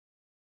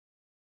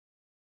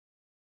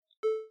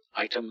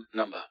Item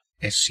Number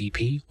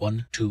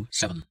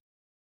SCP-127.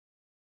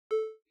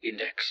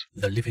 Index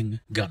The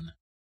Living Gun.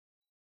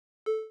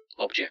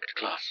 Object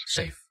Class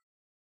Safe.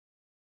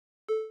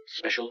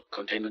 Special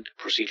Containment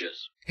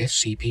Procedures.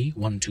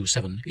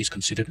 SCP-127 is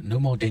considered no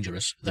more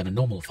dangerous than a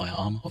normal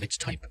firearm of its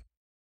type.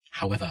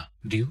 However,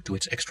 due to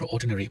its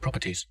extraordinary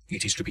properties,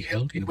 it is to be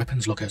held in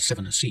Weapons Locker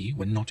 7C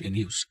when not in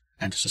use,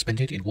 and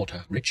suspended in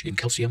water rich in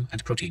calcium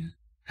and protein.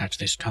 At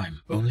this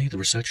time, only the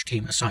research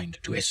team assigned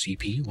to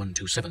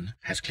SCP-127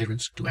 has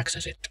clearance to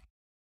access it.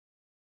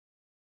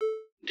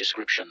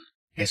 Description: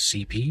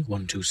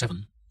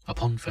 SCP-127,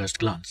 upon first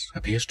glance,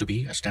 appears to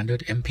be a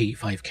standard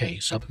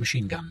MP-5K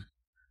submachine gun.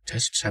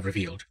 Tests have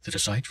revealed that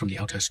aside from the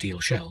outer steel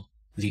shell,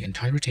 the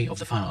entirety of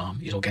the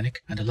firearm is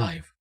organic and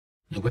alive.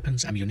 The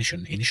weapon's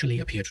ammunition initially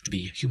appeared to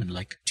be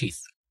human-like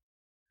teeth.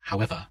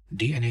 However,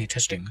 DNA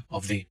testing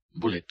of the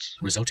bullets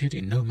resulted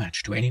in no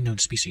match to any known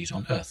species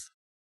on Earth.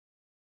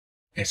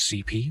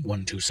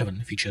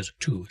 SCP-127 features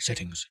two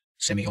settings,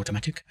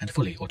 semi-automatic and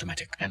fully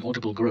automatic. An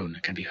audible groan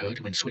can be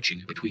heard when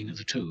switching between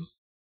the two.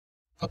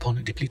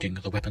 Upon depleting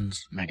the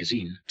weapon's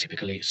magazine,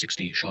 typically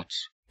 60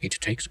 shots, it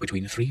takes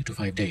between 3 to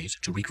 5 days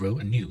to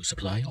regrow a new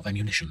supply of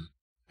ammunition.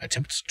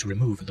 Attempts to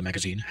remove the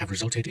magazine have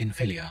resulted in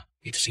failure.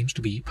 It seems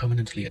to be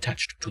permanently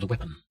attached to the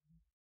weapon.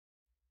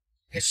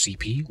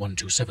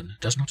 SCP-127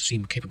 does not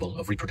seem capable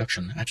of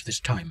reproduction at this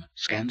time.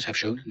 Scans have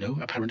shown no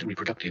apparent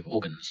reproductive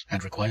organs,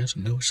 and requires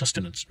no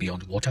sustenance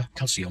beyond water,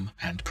 calcium,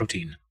 and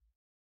protein.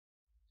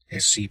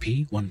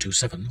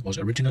 SCP-127 was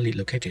originally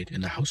located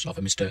in the house of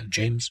a Mr.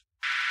 James.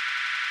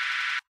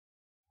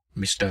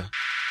 Mr.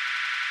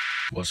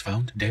 was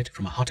found dead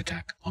from a heart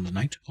attack on the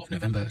night of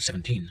November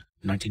 17,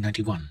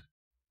 1991.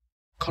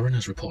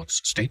 Coroner's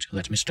reports state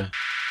that Mr.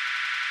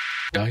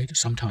 died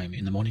sometime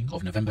in the morning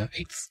of November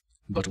 8th,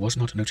 but was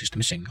not noticed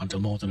missing until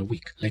more than a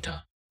week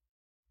later.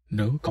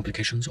 No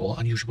complications or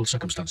unusual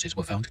circumstances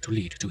were found to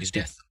lead to his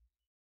death.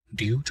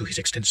 Due to his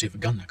extensive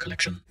gun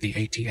collection, the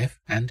ATF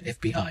and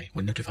FBI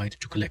were notified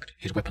to collect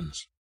his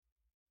weapons.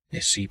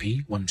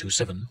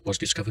 SCP-127 was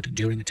discovered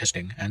during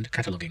testing and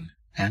cataloging,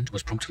 and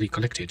was promptly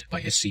collected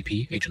by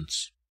SCP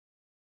agents.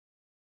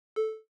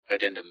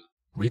 Addendum: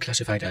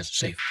 Reclassified as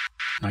safe.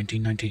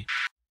 1990.